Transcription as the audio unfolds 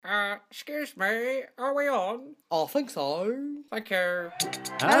Excuse me, are we on? I think so. Thank you.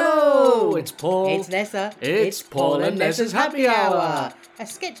 Hello, it's Paul. It's Nessa. It's Paul and Nessa's Happy Hour. A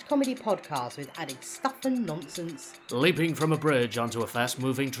sketch comedy podcast with added stuff and nonsense. Leaping from a bridge onto a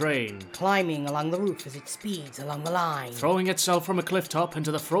fast-moving train. Climbing along the roof as it speeds along the line. Throwing itself from a cliff top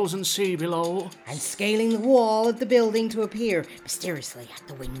into the frozen sea below. And scaling the wall of the building to appear mysteriously at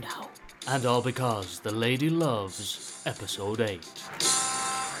the window. And all because the lady loves episode 8.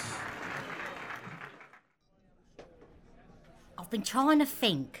 I've been trying to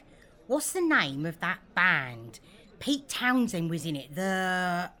think. What's the name of that band? Pete Townsend was in it.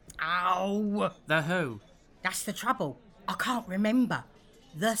 The Who? That's the trouble. I can't remember.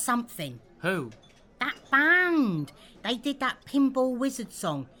 The something. Who? That band. They did that Pinball Wizard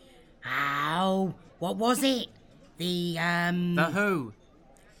song. What was it? The Who?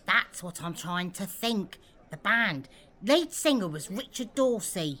 That's what I'm trying to think. The band. Lead singer was Richard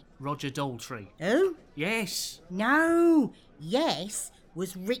Dorsey. Roger Daltrey. Who? Yes. No. Yes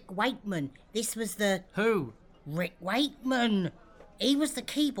was Rick Wakeman. This was the... Who? Rick Wakeman. He was the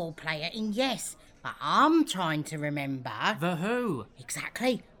keyboard player in Yes. But I'm trying to remember... The Who?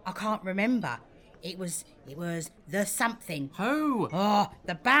 Exactly. I can't remember. It was the something. Who? Oh,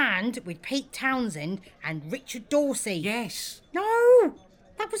 the band with Pete Townsend and Richard Dorsey. Yes. No,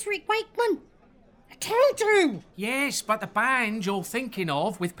 that was Rick Wakeman. I told you. Yes, but the band you're thinking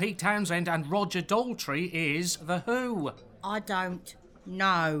of with Pete Townsend and Roger Daltrey is The Who. I don't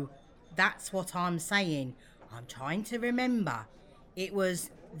know. That's what I'm saying. I'm trying to remember. It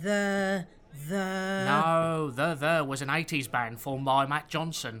was the... No, The was an 80s band formed by Matt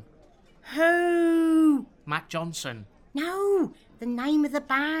Johnson. Who? Matt Johnson. No, the name of the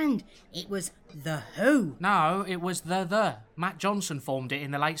band. It was The Who. No, it was The. Matt Johnson formed it in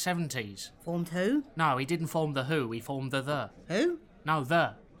the late 70s. Formed who? No, he didn't form The Who, he formed The. Who? No,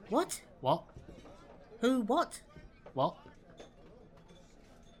 The. What? What? Who what? What?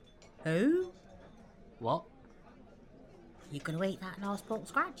 Who? What? You gonna eat that last pork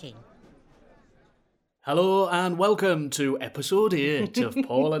scratching? Hello and welcome to episode 8 of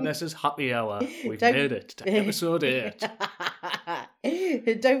Paul and Nessa's Happy Hour. We've made it to episode 8.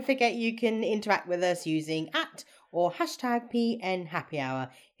 Don't forget you can interact with us using @ or hashtag PN Happy Hour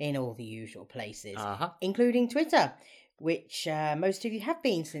in all the usual places, including Twitter, which most of you have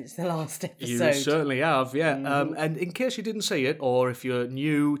been since the last episode. You certainly have, yeah. And in case you didn't see it, or if you're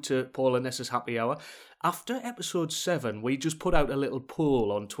new to Paul and Nessa's Happy Hour, after episode 7, we just put out a little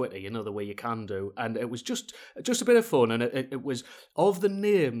poll on Twitter, you know, the way you can do, and it was just a bit of fun, and it was, of the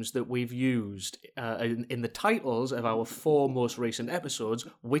names that we've used in the titles of our 4 most recent episodes,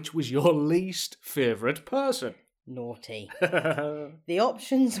 which was your least favourite person? Naughty. The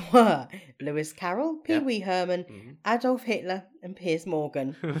options were Lewis Carroll, Pee Wee Herman, Adolf Hitler, and Piers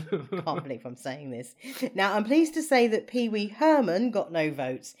Morgan. Can't believe I'm saying this. Now, I'm pleased to say that Pee Wee Herman got no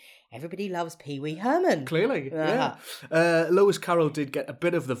votes. Everybody loves Pee Wee Herman. Clearly, yeah. Lewis Carroll did get a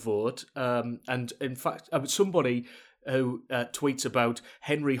bit of the vote, and in fact, somebody who tweets about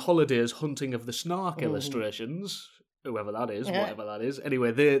Henry Holliday's Hunting of the Snark illustrations, whoever that is, whatever that is.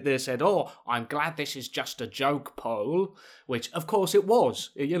 Anyway, they said, "Oh, I'm glad this is just a joke poll," which, of course, it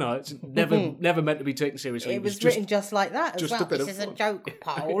was. You know, it's never meant to be taken seriously. It was written just like that as just well. A bit this of is fun. a joke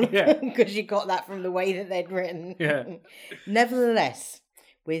poll, Yeah. because you got that from the way that they'd written. Yeah. Nevertheless,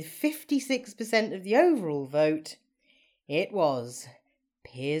 with 56% of the overall vote, it was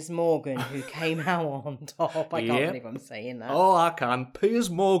Piers Morgan who came out on top. I can't believe I'm saying that. Oh, I can.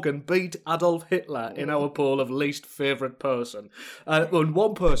 Piers Morgan beat Adolf Hitler in our poll of least favourite person. And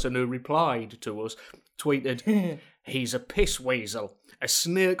one person who replied to us tweeted, "He's a piss weasel, a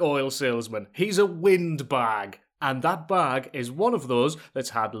snake oil salesman, he's a windbag." And that bag is one of those that's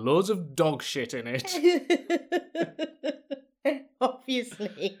had loads of dog shit in it.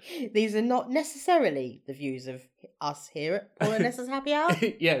 Obviously, these are not necessarily the views of us here at Paul and Nessa's Happy Hour.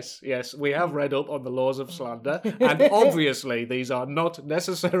 Yes, we have read up on the laws of slander, and obviously these are not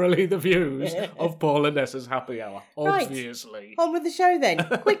necessarily the views of Paul and Nessa's Happy Hour. Obviously. Right. On with the show then,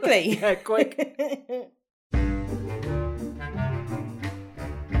 quickly. Yeah, quick.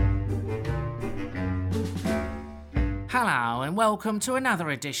 Hello and welcome to another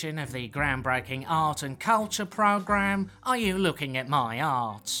edition of the groundbreaking art and culture programme, Are You Looking at My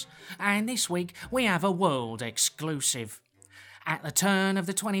Arts? And this week we have a world exclusive. At the turn of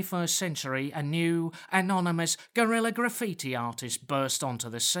the 21st century, a new, anonymous guerrilla graffiti artist burst onto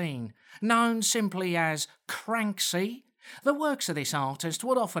the scene, known simply as Cranksy. The works of this artist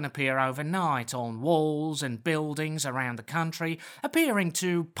would often appear overnight on walls and buildings around the country, appearing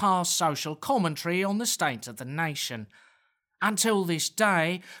to pass social commentary on the state of the nation. Until this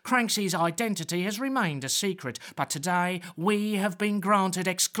day, Cranksy's identity has remained a secret, but today we have been granted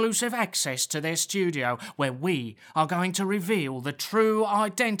exclusive access to their studio, where we are going to reveal the true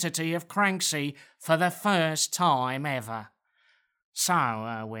identity of Cranksy for the first time ever.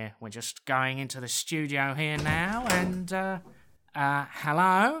 So, we're just going into the studio here now, and,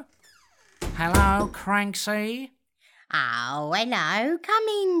 hello? Hello, Cranksy? Oh, hello. Come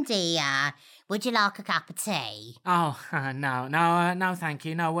in, dear. Would you like a cup of tea? Oh, no, thank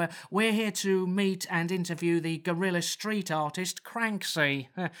you. No, we're here to meet and interview the guerrilla street artist Cranksy.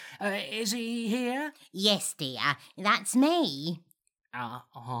 Is he here? Yes, dear. That's me.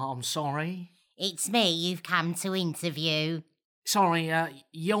 I'm sorry. It's me you've come to interview. Sorry,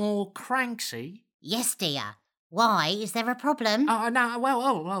 you're Cranksy? Yes, dear. Why? Is there a problem? No, no,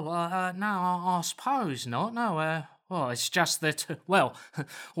 I suppose not. No, well, it's just that,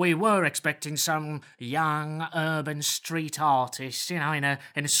 we were expecting some young urban street artist, in a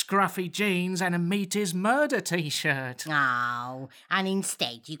scruffy jeans and a Meet His Murder t-shirt. Oh, and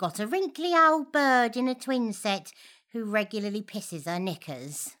instead you got a wrinkly old bird in a twin set who regularly pisses her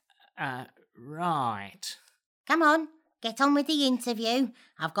knickers. Right. Come on. Get on with the interview.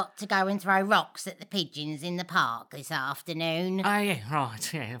 I've got to go and throw rocks at the pigeons in the park this afternoon. Yeah,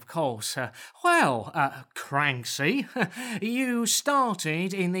 right, yeah, of course. Cranksy, you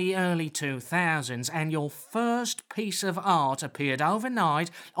started in the early 2000s and your first piece of art appeared overnight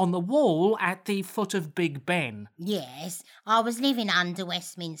on the wall at the foot of Big Ben. Yes, I was living under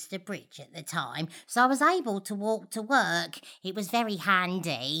Westminster Bridge at the time, so I was able to walk to work. It was very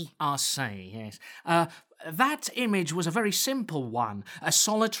handy. I see, yes. That image was a very simple one. A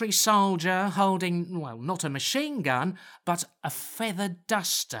solitary soldier holding, not a machine gun, but a feather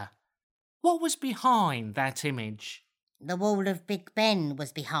duster. What was behind that image? The wall of Big Ben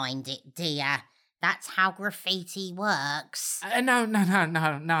was behind it, dear. That's how graffiti works. No.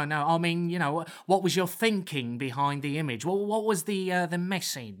 I mean, what was your thinking behind the image? What was the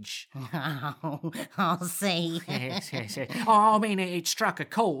message? Oh, I'll see. Yes. I mean, it struck a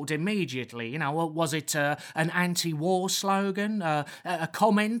chord immediately. Was it an anti-war slogan? A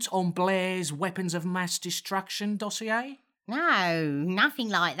comment on Blair's weapons of mass destruction dossier? No, nothing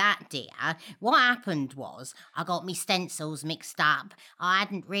like that, dear. What happened was I got me stencils mixed up. I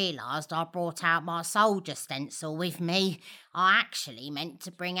hadn't realised I brought out my soldier stencil with me. I actually meant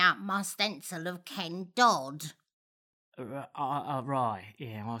to bring out my stencil of Ken Dodd. Right,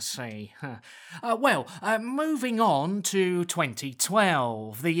 yeah, I see. Moving on to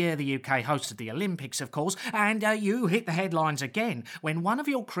 2012, the year the UK hosted the Olympics, of course, and you hit the headlines again when one of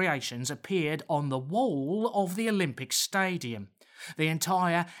your creations appeared on the wall of the Olympic Stadium. The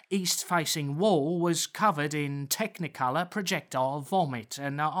entire east-facing wall was covered in Technicolor projectile vomit,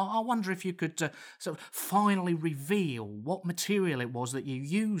 and I wonder if you could sort of finally reveal what material it was that you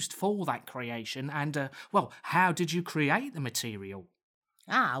used for that creation, and, how did you create the material?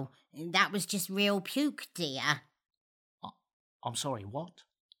 Oh, that was just real puke, dear. I'm sorry, what?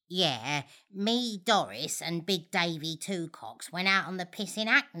 Yeah, me, Doris and Big Davy Twocox went out on the piss in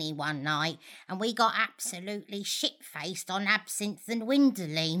Hackney one night and we got absolutely shit-faced on absinthe and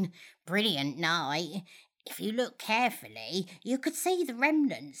windoline. Brilliant night. If you look carefully, you could see the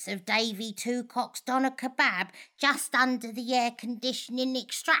remnants of Davy Twocock's doner kebab just under the air conditioning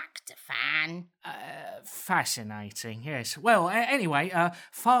extractor fan. Fascinating, yes. Well, anyway,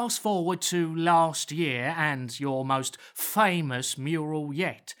 fast forward to last year and your most famous mural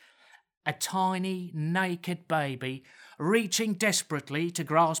yet. A tiny, naked baby reaching desperately to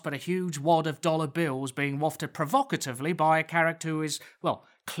grasp at a huge wad of dollar bills being wafted provocatively by a character who is,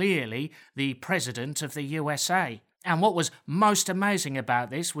 clearly the President of the USA. And what was most amazing about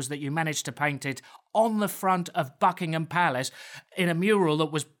this was that you managed to paint it on the front of Buckingham Palace in a mural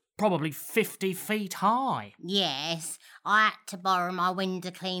that was probably 50 feet high. Yes, I had to borrow my window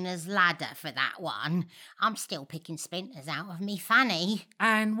cleaner's ladder for that one. I'm still picking splinters out of me fanny.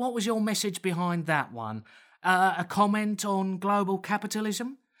 And what was your message behind that one? A comment on global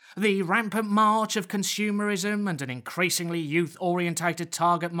capitalism? The rampant march of consumerism and an increasingly youth-orientated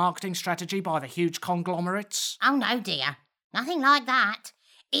target marketing strategy by the huge conglomerates? Oh no, dear. Nothing like that.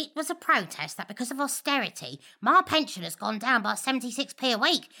 It was a protest that because of austerity, my pension has gone down by 76p a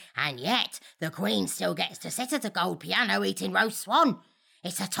week, and yet the Queen still gets to sit at a gold piano eating roast swan.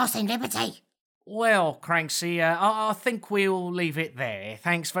 It's a toss in liberty. Well, Cranksy, I think we'll leave it there.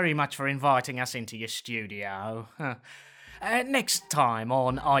 Thanks very much for inviting us into your studio. Next time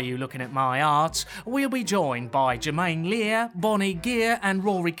on Are You Looking at My Arts, we'll be joined by Jermaine Lear, Bonnie Gear and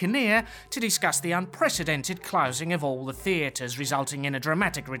Rory Kinnear to discuss the unprecedented closing of all the theatres, resulting in a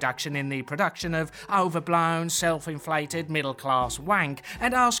dramatic reduction in the production of overblown, self-inflated middle-class wank,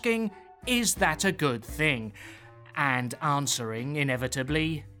 and asking, is that a good thing? And answering,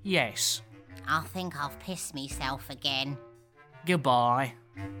 inevitably, yes. I think I've pissed myself again. Goodbye.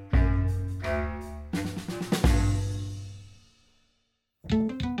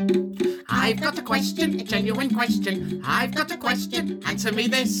 I've got a question, a genuine question. I've got a question. Answer me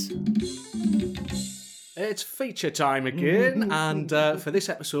this. It's feature time again, and for this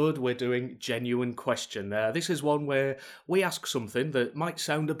episode we're doing Genuine Question. This is one where we ask something that might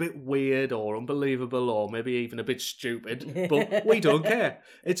sound a bit weird or unbelievable or maybe even a bit stupid, but we don't care.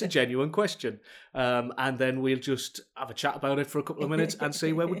 It's a genuine question. And then we'll just have a chat about it for a couple of minutes and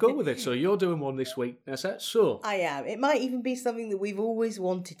see where we go with it. So you're doing one this week, Nessa. So I am. It might even be something that we've always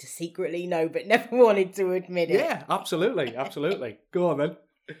wanted to secretly know but never wanted to admit it. yeah, absolutely. Go on then.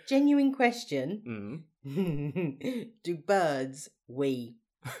 Genuine question. Do birds wee?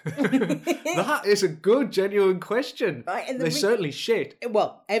 That is a good, genuine question. Right, and They certainly shit.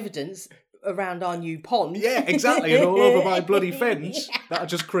 Well, evidence around our new pond. Yeah, exactly, and all over my bloody fence that I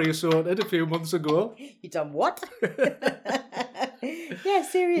just creosoted a few months ago. You done what? Yeah,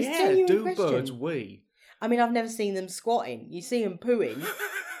 serious, Yeah, genuine do question. birds wee? I mean, I've never seen them squatting. You see them pooing,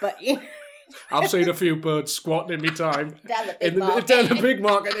 but I've seen a few birds squatting in my time. Down the big in market. down the big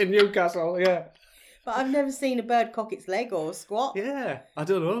market in Newcastle, yeah. But I've never seen a bird cock its leg or squat. Yeah, I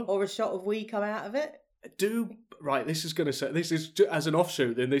don't know. Or a shot of wee come out of it. This is as an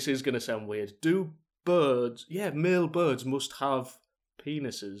offshoot, then this is going to sound weird. Do birds, male birds must have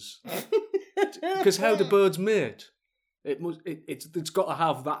penises. Because how do birds mate? It's got to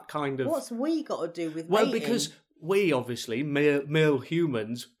have that kind of... What's wee got to do with Well, mating? because we, obviously, male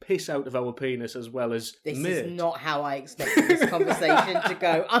humans, piss out of our penis as well as This mate. is not how I expected this conversation to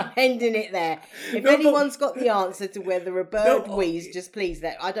go. I'm ending it there. If No, but- anyone's got the answer to whether a bird wheezes, just please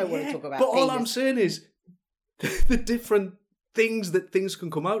let... I don't want to talk about But all penis. I'm saying is the different things that things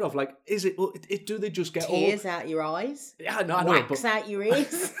can come out of. Like, do they just get Tears out your eyes. Yeah, I know, Wax but... out your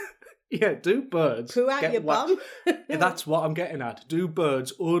ears. Yeah, do birds Poo out get your waxed? bum. Yeah, that's what I'm getting at. Do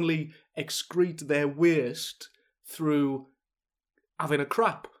birds only excrete their waste through having a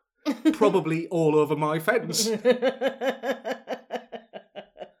crap? Probably all over my fence.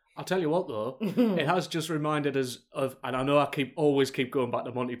 I'll tell you what, though, it has just reminded us of, and I know I always keep going back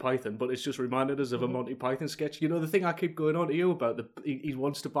to Monty Python, but it's just reminded us of a Monty Python sketch. You know, the thing I keep going on to you about, he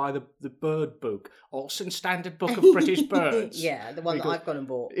wants to buy the bird book, Orson Standard Book of British Birds. Yeah, the one that I've gone and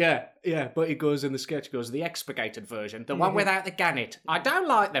bought. Yeah, but he goes in the sketch, the expurgated version, the one without the gannet. I don't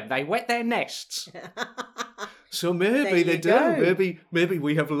like them, they wet their nests. So maybe they do. go. Maybe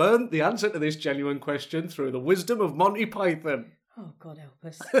we have learned the answer to this genuine question through the wisdom of Monty Python. Oh, God help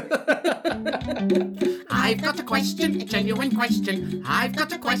us. I've got a question, a genuine question. I've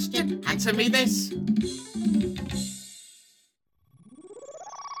got a question. Answer me this.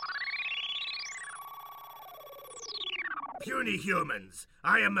 Puny humans,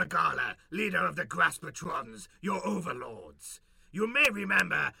 I am Megala, leader of the Graspatrons, your overlords. You may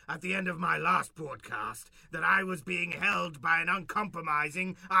remember at the end of my last broadcast that I was being held by an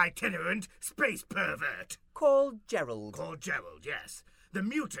uncompromising, itinerant space pervert. Called Gerald. Called Gerald, yes. The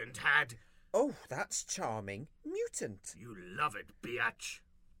mutant had... Oh, that's charming. Mutant. You love it, biatch.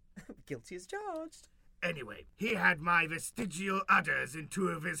 Guilty as charged. Anyway, he had my vestigial udders in two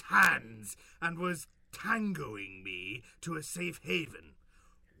of his hands and was tangoing me to a safe haven.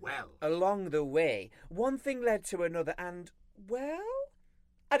 Well... Along the way, one thing led to another and, well,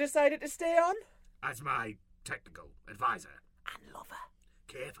 I decided to stay on. As my technical advisor. And lover.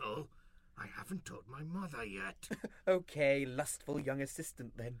 Careful, I haven't told my mother yet. Okay, lustful young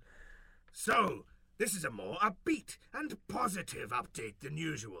assistant then. So, this is a more upbeat and positive update than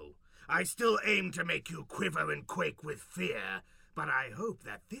usual. I still aim to make you quiver and quake with fear, but I hope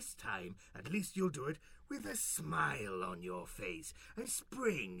that this time at least you'll do it with a smile on your face, a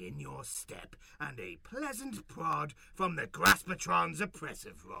spring in your step, and a pleasant prod from the Graspatron's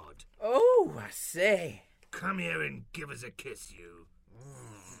oppressive rod. Oh, I say. Come here and give us a kiss, you.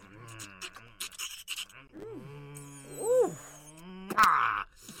 Ooh. Ah!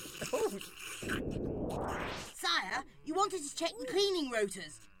 Sire, you wanted to check the cleaning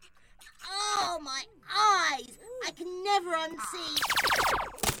rotors. Oh, my eyes! I can never unsee.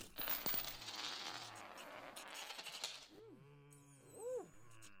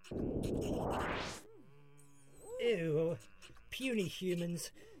 Ew, puny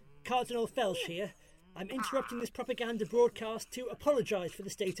humans. Cardinal Felsh here. I'm interrupting this propaganda broadcast to apologise for the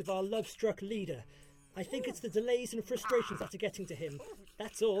state of our love-struck leader. I think it's the delays and frustrations after getting to him.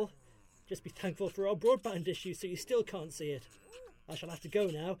 That's all. Just be thankful for our broadband issue so you still can't see it. I shall have to go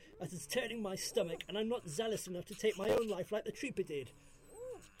now, as it's turning my stomach and I'm not zealous enough to take my own life like the trooper did.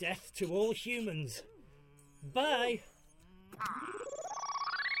 Death to all humans. Bye!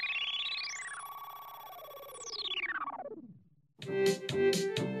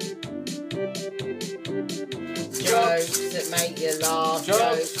 Jokes that make you laugh,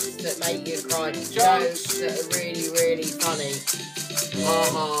 jokes that make you cry, jokes that are really, really funny. Ha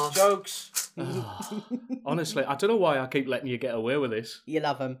ha. Jokes. Honestly, I don't know why I keep letting you get away with this. You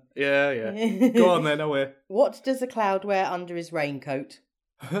love them. Yeah. Go on then, away. What does a cloud wear under his raincoat?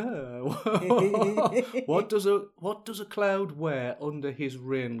 What does a cloud wear under his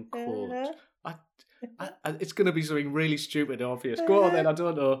raincoat? It's going to be something really stupid and obvious. Go on then, I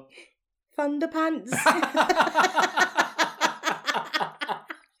don't know. Thunderpants.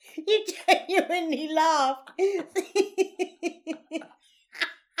 You genuinely laughed.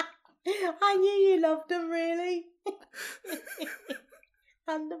 I knew you loved them, really.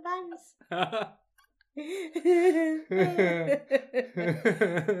 Thunderpants.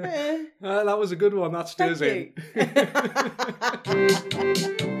 That was a good one. That stays in.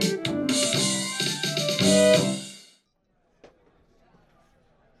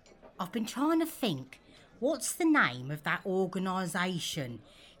 I've been trying to think. What's the name of that organisation?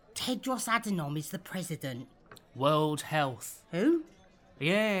 Tedros Adhanom is the president. World Health. Who?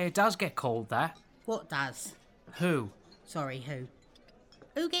 Yeah, it does get called that. What does? Who? Sorry, who?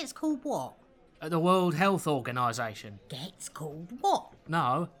 Who gets called what? The World Health Organisation. Gets called what?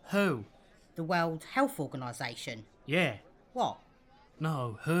 No, who? The World Health Organisation. Yeah. What?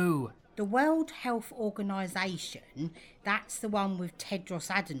 No, who? The World Health Organisation, that's the one with Tedros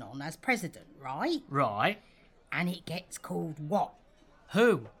Adhanom as president, right? Right. And it gets called what?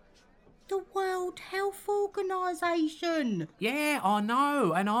 Who? The World Health Organisation. Yeah, I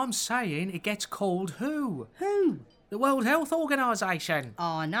know, and I'm saying it gets called who? Who? The World Health Organisation.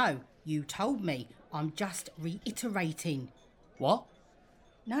 I know. You told me. I'm just reiterating. What?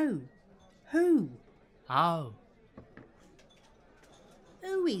 No. Who? Oh.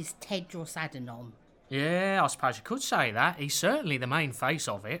 Who is Tedros Adhanom? Yeah, I suppose you could say that. He's certainly the main face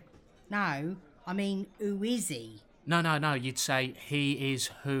of it. No, I mean, who is he? No, you'd say he is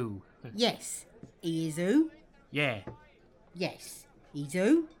who. Yes. He is who? Yeah. Yes. He's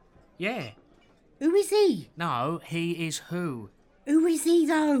who? Yeah. Who is he? No, he is who. Who is he,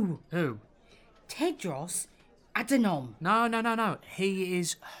 though? Who? Tedros Adhanom. No. He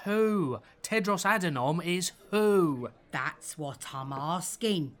is who. Tedros Adhanom is who. That's what I'm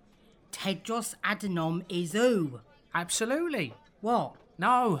asking. Tedros Adhanom is who? Absolutely. What?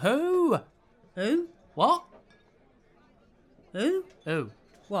 No, who? Who? What? Who? Who?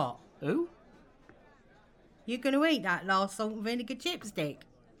 What? Who? You gonna eat that last salt and vinegar chipstick?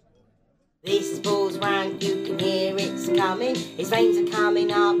 This ball's round, you can hear it's coming. His veins are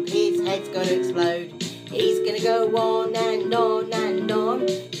coming up, his head's gonna explode. He's gonna go on and on and on.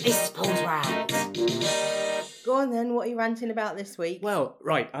 This ball's round. Go on then, what are you ranting about this week? Well,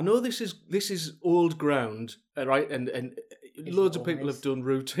 right, I know this is old ground, right, and loads of people have done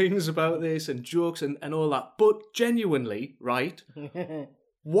routines about this and jokes and all that, but genuinely, right,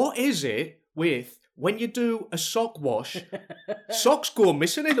 what is it with when you do a sock wash, socks go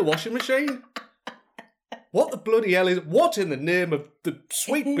missing in the washing machine? What the bloody hell what in the name of the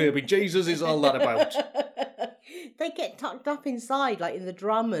sweet baby Jesus is all that about? They get tucked up inside, like in the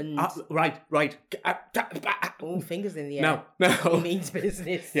drum and... Right. Oh, fingers in the air. No. He means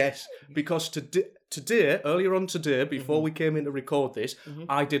business. Yes, because earlier on today, before we came in to record this,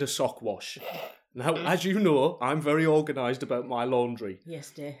 I did a sock wash. Now, as you know, I'm very organised about my laundry. Yes,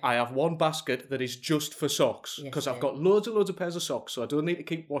 dear. I have one basket that is just for socks, because I've got loads of pairs of socks, so I don't need to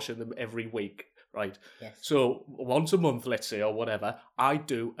keep washing them every week, right? Yes. So once a month, let's say, or whatever, I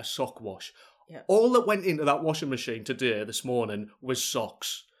do a sock wash. Yep. All that went into that washing machine this morning, was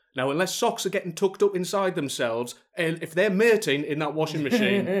socks. Now, unless socks are getting tucked up inside themselves, and if they're mating in that washing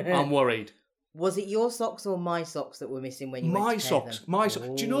machine, I'm worried. Was it your socks or my socks that were missing when you went to pair them? My socks.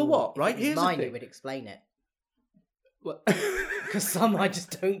 Do you know what? Right, here's mine, the it thing. would explain it. Because some I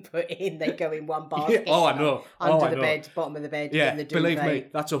just don't put in. They go in one basket. Yeah, I know. Under I the know. bed, bottom of the bed, Yeah, in the duvet. believe me,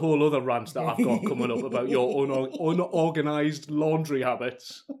 that's a whole other rant that I've got coming up about your unorganised laundry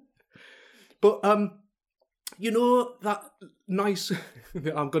habits. But, you know, that nice...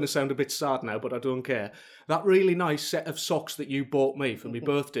 I'm going to sound a bit sad now, but I don't care. That really nice set of socks that you bought me for my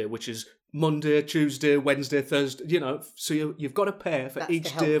birthday, which is Monday, Tuesday, Wednesday, Thursday, you know, so you've got a pair for That's each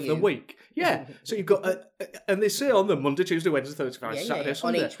to help day of the you. week. Yeah, so you've got, and they say on them Monday, Tuesday, Wednesday, Thursday, Friday, Yeah, Saturday, yeah,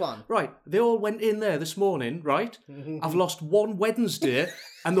 Sunday. on each one. Right, they all went in there this morning, right? I've lost one Wednesday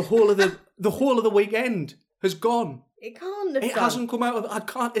and the whole of the weekend has gone. It can't have It done. hasn't come out of, I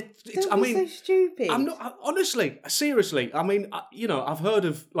can't, it's, Don't I be mean, so stupid. I'm not, honestly, seriously, I mean, you know, I've heard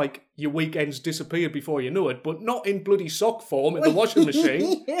of, like, your weekends disappear before you know it, but not in bloody sock form in the washing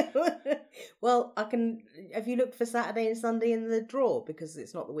machine. Well, I can. Have you looked for Saturday and Sunday in the drawer because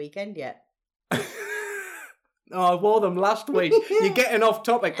it's not the weekend yet? Oh, I wore them last week. You're getting off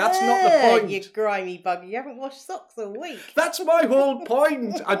topic. That's not the point. You grimy bugger. You haven't washed socks all week. That's my whole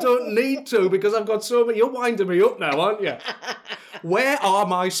point. I don't need to because I've got so many. You're winding me up now, aren't you? Where are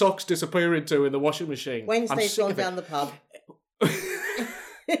my socks disappearing to in the washing machine? Wednesday's gone down the pub.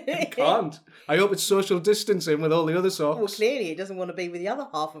 I can't. I hope it's social distancing with all the other socks. Well, clearly it doesn't want to be with the other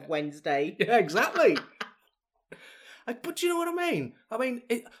half of Wednesday. Yeah, exactly. But do you know what I mean? I mean,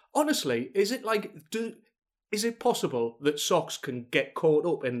 honestly, is it like... Is it possible that socks can get caught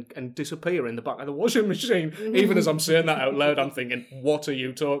up and disappear in the back of the washing machine? Even as I'm saying that out loud, I'm thinking, what are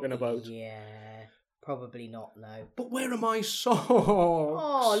you talking about? Yeah, probably not, no. But where are my socks?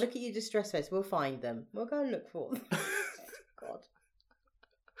 Oh, look at your distress face. We'll find them. We'll go and look for them. God.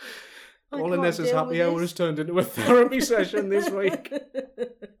 All Inessa's happy hour has turned into a therapy session this week.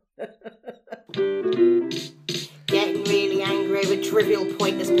 Getting really angry over trivial,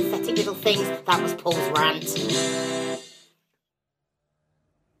 pointless, pathetic little things. That was Paul's rant.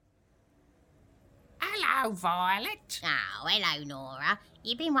 Hello, Violet. Oh, hello, Nora.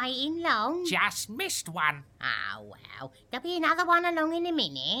 You been waiting long? Just missed one. Oh, well, there'll be another one along in a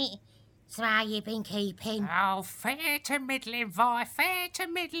minute. So how you been keeping? Oh, fair to middling, Vi, fair to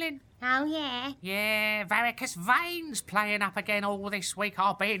middling. Oh, yeah? Yeah, varicose veins playing up again all this week.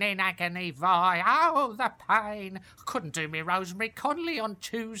 I've been in agony, Vi. Oh, the pain. Couldn't do me Rosemary Conley on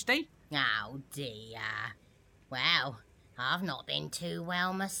Tuesday. Oh, dear. Well, I've not been too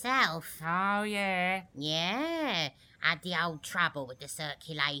well myself. Oh, yeah. Yeah, had the old trouble with the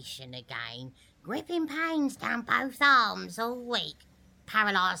circulation again. Gripping pains down both arms all week.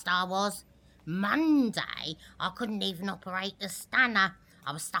 Paralysed I was. Monday, I couldn't even operate the stunner.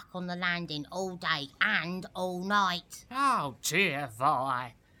 I was stuck on the landing all day and all night. Oh, dear,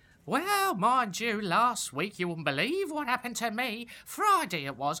 Vi. Well, mind you, last week you wouldn't believe what happened to me. Friday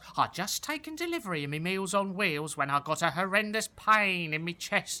it was. I'd just taken delivery of me Meals on Wheels when I got a horrendous pain in me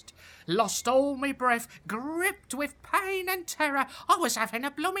chest. Lost all me breath, gripped with pain and terror. I was having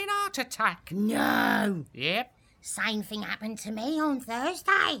a blooming heart attack. No! Yep. Same thing happened to me on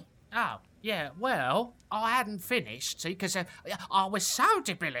Thursday. Oh, yeah, well, I hadn't finished, see, because I was so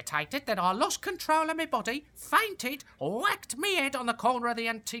debilitated that I lost control of my body, fainted, whacked me head on the corner of the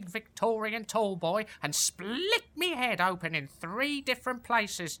antique Victorian tall boy, and split me head open in 3 different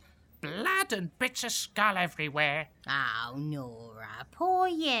places. Blood and bits of skull everywhere. Oh, Nora, poor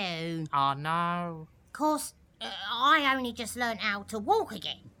you. Oh, no. Of course, I only just learnt how to walk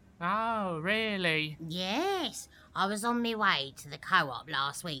again. Oh, really? Yes, I was on my way to the co-op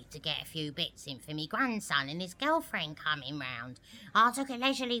last week to get a few bits in for me grandson and his girlfriend coming round. I took a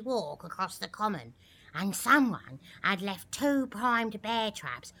leisurely walk across the common and someone had left 2 primed bear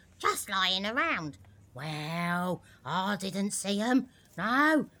traps just lying around. Well, I didn't see 'em.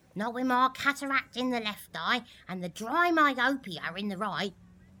 No, not with my cataract in the left eye and the dry myopia in the right.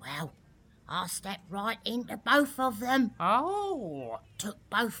 Well, I stepped right into both of them. Oh. Took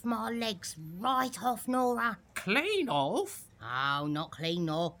both my legs right off, Nora. Clean off? Oh, not clean,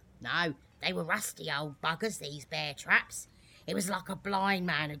 no. No, they were rusty old buggers, these bear traps. It was like a blind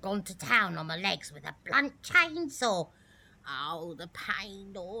man had gone to town on my legs with a blunt chainsaw. Oh, the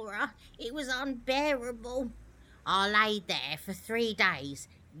pain, Nora. It was unbearable. I laid there for 3 days,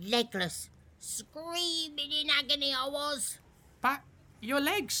 legless, screaming in agony I was. But your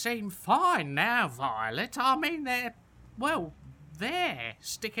legs seem fine now, Violet. I mean, they're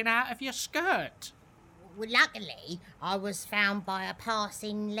sticking out of your skirt. Well, luckily, I was found by a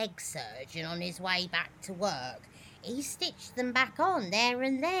passing leg surgeon on his way back to work. He stitched them back on there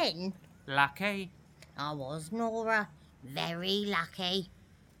and then. Lucky. I was, Nora. Very lucky.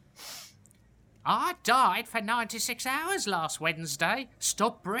 I died for 96 hours last Wednesday.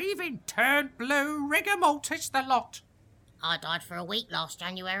 Stopped breathing, turned blue, rigor mortis the lot. I died for a week last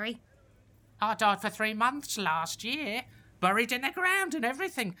January. I died for 3 months last year. Buried in the ground and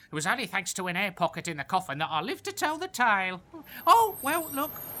everything. It was only thanks to an air pocket in the coffin that I lived to tell the tale. Oh, well,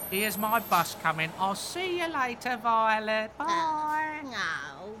 look, here's my bus coming. I'll see you later, Violet. Bye.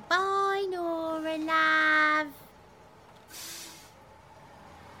 Oh, bye, Nora, love.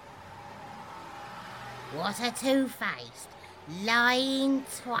 what a two-faced, lying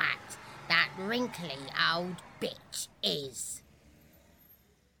twat that wrinkly old bitch is.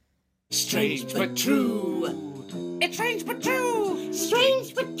 Strange but true. It's strange but true.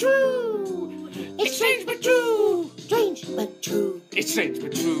 Strange but true. It's strange but true. Strange but true. It's strange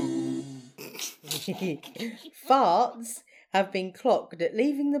but true. Farts have been clocked at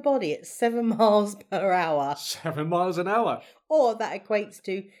leaving the body at 7 miles per hour. 7 miles an hour? Or that equates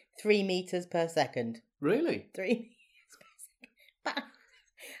to 3 metres per second. Really? 3 metres per second. But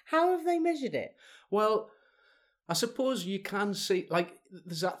how have they measured it? Well, I suppose you can see, like,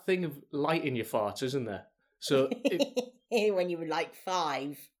 there's that thing of light in your farts, isn't there? So when you were like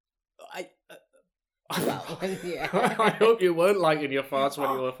 5. Well, yeah. I hope you weren't lighting your farts when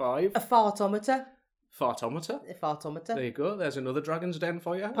you were 5. A fartometer. Fartometer? A fartometer. There you go. There's another Dragon's Den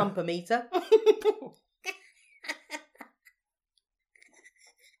for you. Pumpometer.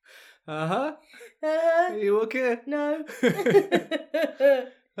 Uh-huh. Are you okay? No.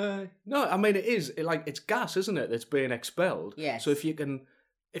 No, I mean, it's gas, isn't it, that's being expelled? Yes. So if you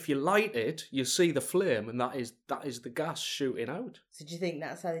light it, you see the flame, and that is the gas shooting out. So do you think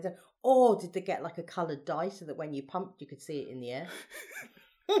that's how they done? Or did they get like a coloured dye so that when you pumped, you could see it in the air?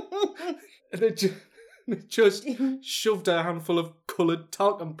 And they just shoved a handful of coloured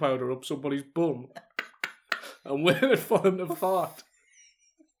talcum powder up somebody's bum and waited for them to fart.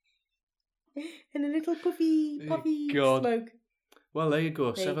 And a little puffy God. smoke. Well, there you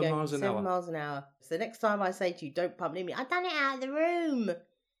go. There 7 you go. miles an 7 hour. miles an hour. So next time I say to you, don't pump near me, I've done it out of the room.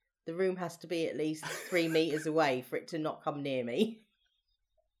 The room has to be at least 3 metres away for it to not come near me.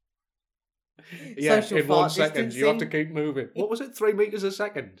 Yeah, Social in 1 fart second. You have to distancing. keep moving. What was it? 3 metres a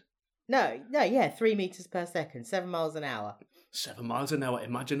second? No, 3 metres per second, 7 miles an hour. 7 miles an hour.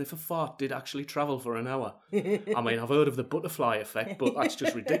 Imagine if a fart did actually travel for an hour. I mean, I've heard of the butterfly effect, but that's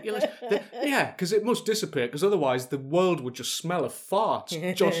just ridiculous. Yeah, because it must dissipate, because otherwise the world would just smell of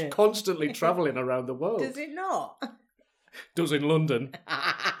farts just constantly travelling around the world. Does it not? Does in London.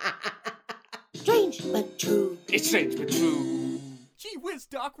 Strange but true. It's strange but true. Gee whiz,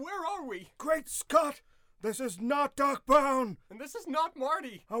 Doc, where are we? Great Scott! This is not Doc Brown! And this is not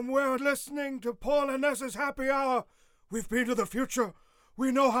Marty. And we're listening to Paul and Nessa's Happy Hour. We've been to the future.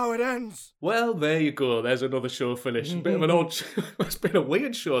 We know how it ends. Well, there you go. There's another show finished. Bit of an odd... It's been a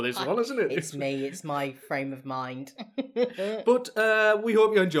weird show, this one, isn't it? It's me. It's my frame of mind. But we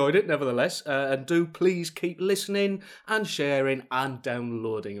hope you enjoyed it, nevertheless. And do please keep listening and sharing and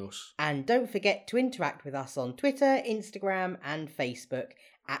downloading us. And don't forget to interact with us on Twitter, Instagram and Facebook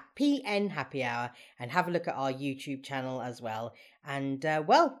at PN Happy Hour, and have a look at our YouTube channel as well. And,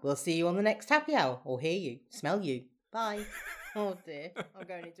 we'll see you on the next Happy Hour, or hear you, smell you. Bye. Oh dear, I'm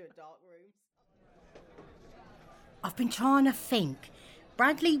going into a dark room. I've been trying to think.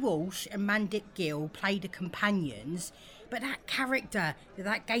 Bradley Walsh and Mandik Gill play the companions, but that character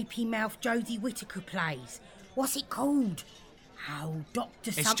that gapy-mouthed Jodie Whittaker plays, what's it called? Oh,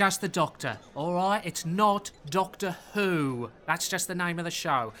 Dr. It's just the Doctor, all right? It's not Doctor Who. That's just the name of the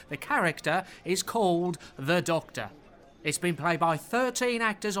show. The character is called the Doctor. It's been played by 13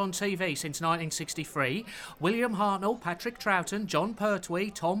 actors on TV since 1963. William Hartnell, Patrick Troughton, John Pertwee,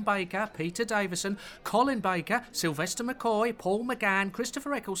 Tom Baker, Peter Davison, Colin Baker, Sylvester McCoy, Paul McGann,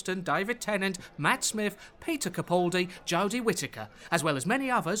 Christopher Eccleston, David Tennant, Matt Smith, Peter Capaldi, Jodie Whittaker, as well as many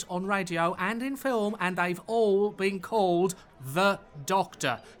others on radio and in film, and they've all been called the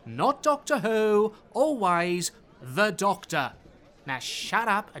Doctor. Not Doctor Who, always the Doctor. Now shut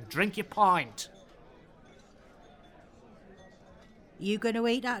up and drink your pint. You going to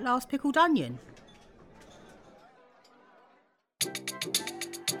eat that last pickled onion?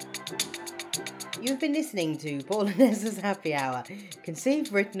 You've been listening to Paul and Nessa's Happy Hour,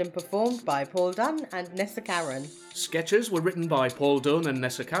 conceived, written and performed by Paul Dunn and Nessa Karen. Sketches were written by Paul Dunn and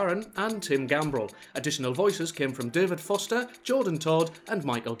Nessa Karen and Tim Gambrell. Additional voices came from David Foster, Jordan Todd and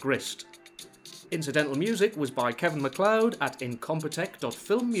Michael Grist. Incidental music was by Kevin MacLeod at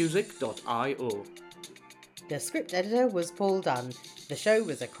incompetech.filmmusic.io. The script editor was Paul Dunn. The show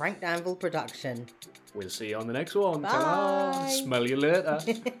was a Cranked Anvil production. We'll see you on the next one. Bye. Ta-ra. Smell you later.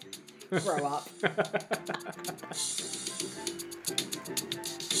 Grow up.